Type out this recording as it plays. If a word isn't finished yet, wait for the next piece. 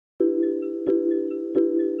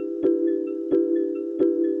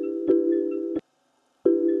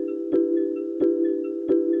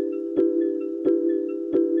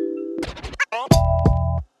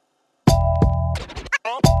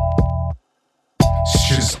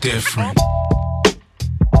just different.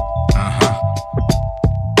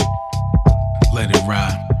 Let it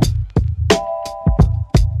ride.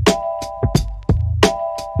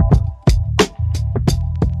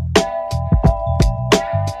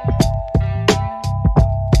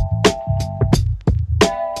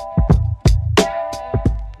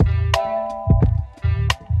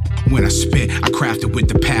 When I spit, I craft it with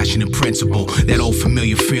the passion and principle. That old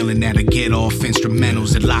familiar feeling that I get off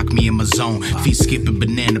instrumentals that lock me in my zone. Feet skipping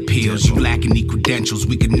banana peels. You lacking the credentials,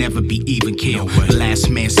 we could never be even killed. The last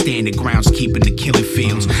man standing, grounds keeping the killing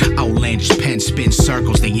fields. Outlandish pen spin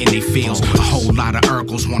circles, they in they fields. A whole lot of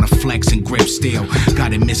Urkels wanna flex and grip still.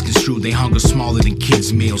 Got it misconstrued, they hunger smaller than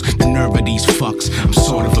kids' meals. The nerve of these fucks, I'm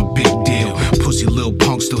sort of a big deal. Pussy little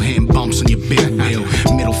punk still hitting bumps on your big wheel.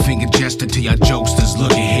 Middle finger gesture to y'all jokesters,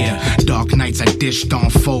 look at here. Dark nights I dished on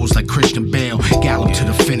foes like Christian Bale. Gallop to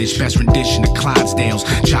the finish, best rendition of Clydesdales.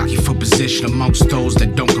 Jockey for position amongst those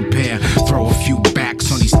that don't compare. Throw a few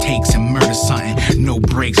backs on these takes and murder something. No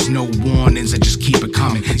breaks, no warnings, I just keep it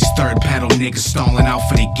coming. These third pedal niggas stalling out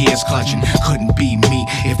for their gears clutching. Couldn't be me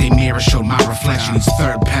if they mirror showed my reflection. These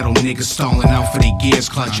third pedal niggas stalling out for their gears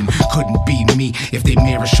clutching. Couldn't be me if they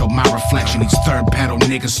mirror showed my reflection. These third pedal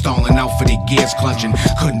niggas stalling out for their gears clutching.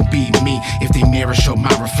 Couldn't be me if they mirror showed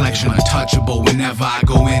my reflection. Untouchable whenever I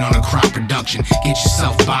go in on a Krhyme production. Get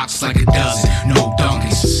yourself boxed like a dozen, no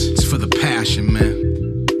Dunkins. It's for the passion, man.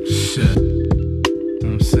 Shit. You know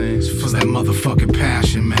what I'm saying? It's for that motherfucking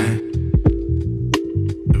passion, man.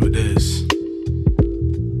 There it is.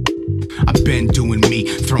 I've been doing me,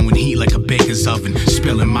 throwing heat like a baker's oven.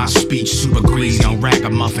 Spilling my speech, super greasy on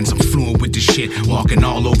ragamuffins. I'm fluent with the shit, walking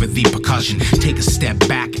all over the percussion. Take a step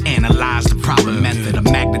back, analyze the proper method. I'm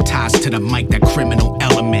magnetized to the mic, that criminal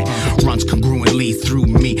element runs congruently through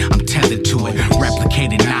me, I'm tethered to it.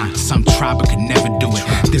 Replicated now, some tribe could never do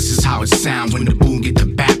it. This is how it sounds when the boom get the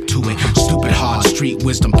back to it. Stupid hard street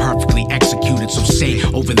wisdom perfectly executed. So say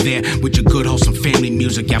over there with your good wholesome family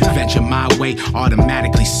music, y'all venture my way,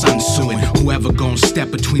 automatically sun suing. Whoever gon'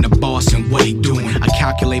 step between a boss and what he doing. I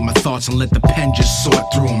calculate my thoughts and let the pen just sort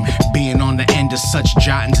through them. Being on the end of such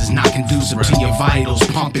jottings is not conducive to your vitals.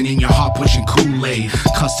 Pumping in your heart, pushing Kool-Aid.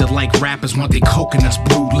 Custard like rappers want their coconuts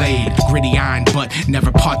brûlée. Gritty iron, but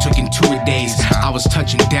never partook in 2 days. I was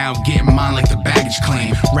touching down, getting mine like the baggage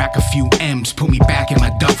claim. Rack a few M's, put me back in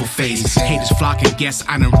my duffel face. Haters flock and guess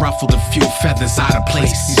I done ruffled a few feathers out of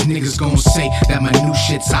place. These niggas gon' say that my new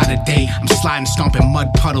shit's out of date. I'm sliding, stomping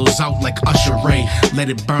mud puddles out like Usher Ray. Let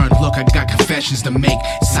it burn, look, I got confessions to make.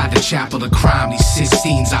 Inside the chapel of Krhyme, these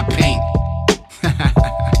 16s I paint.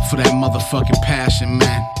 For that motherfucking passion,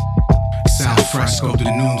 man. Sound fresco,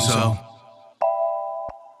 Dinunzio.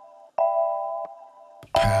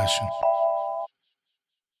 Passion.